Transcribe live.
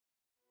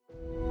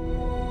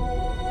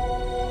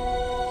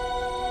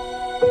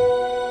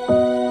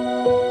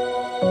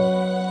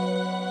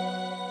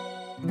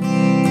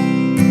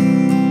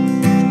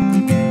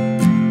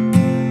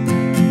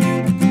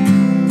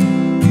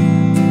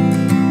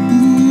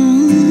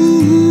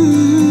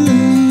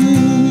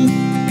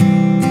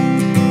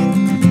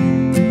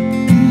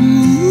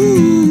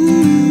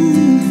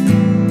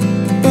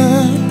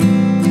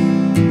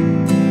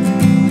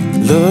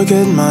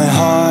look at my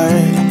heart,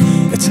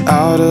 it's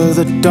out of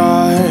the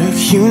dark.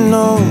 You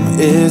know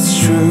it's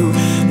true,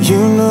 you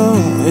know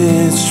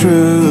it's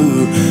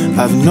true.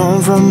 I've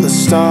known from the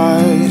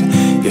start,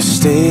 you're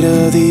state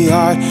of the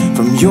art.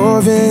 From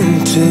your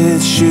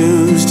vintage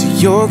shoes to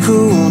your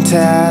cool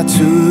tattoos,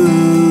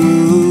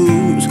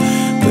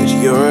 but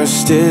you're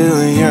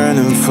still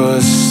yearning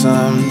for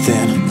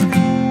something.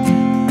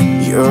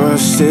 You're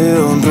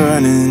still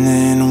burning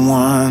and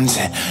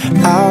wanting.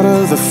 Out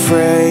of the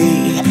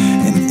fray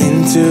and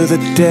into the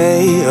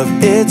day of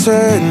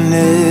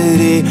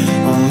eternity.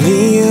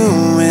 Only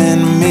you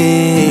and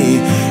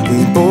me.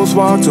 We both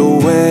walked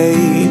away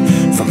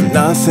from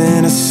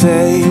nothing to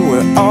say,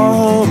 where our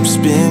hope's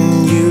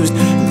been used.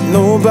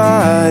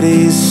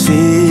 Nobody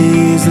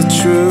sees the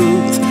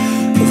truth.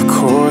 Of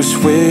course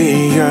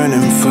we're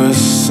yearning for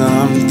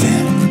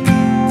something.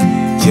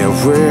 Yeah,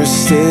 we're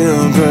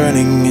still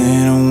burning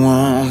and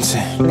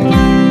wanting.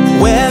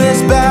 When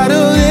this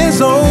battle is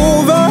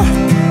over,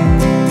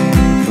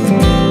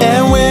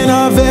 and when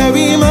I'm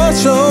very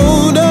much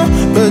older,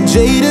 but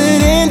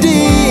jaded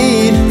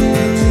indeed,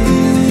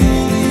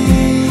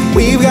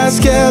 we've got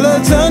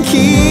skeleton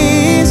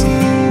keys.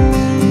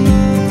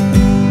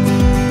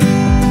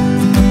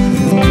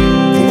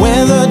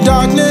 When the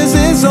darkness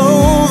is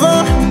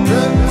over,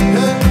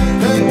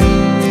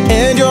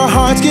 and your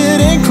heart's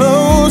getting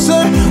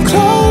closer,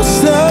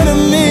 closer to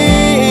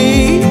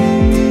me,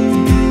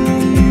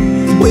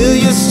 will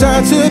you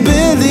start to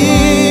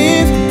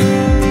believe?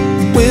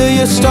 Will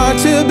you start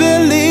to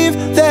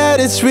believe that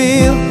it's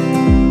real?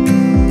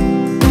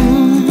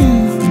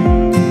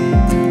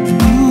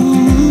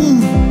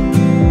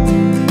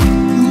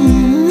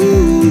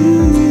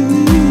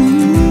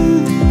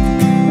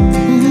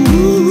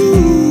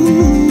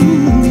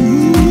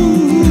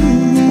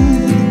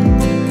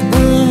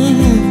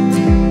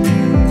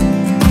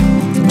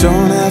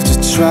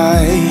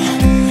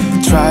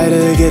 Try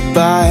to get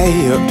by,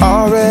 you're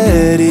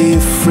already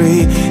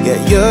free. Yeah,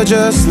 you're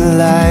just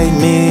like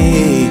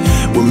me.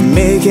 We're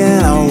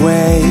making our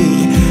way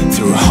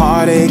through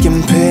heartache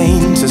and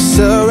pain to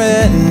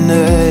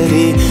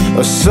serenity,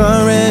 or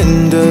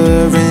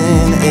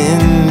surrendering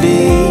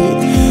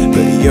indeed.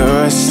 But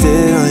you're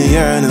still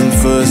yearning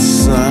for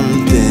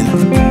something.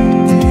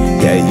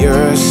 Yeah,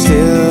 you're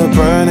still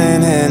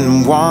burning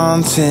and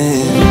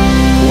wanting.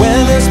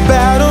 When this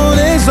battle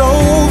is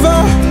over,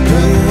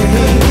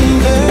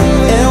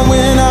 and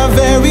when I'm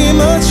very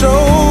much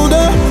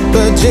older,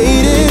 but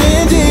jaded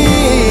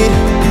indeed,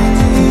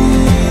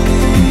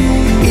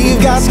 we've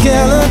got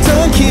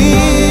skeleton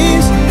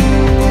keys.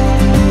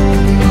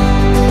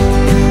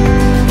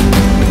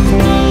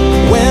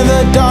 When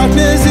the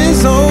darkness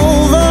is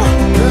over,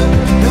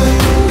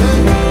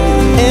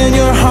 and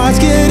your heart's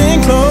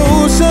getting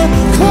closer,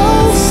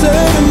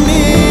 closer to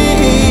me,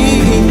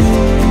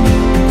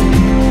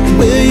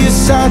 will you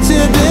start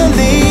to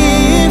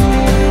believe?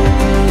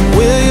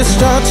 Will you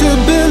start to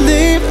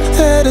believe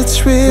that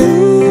it's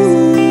real?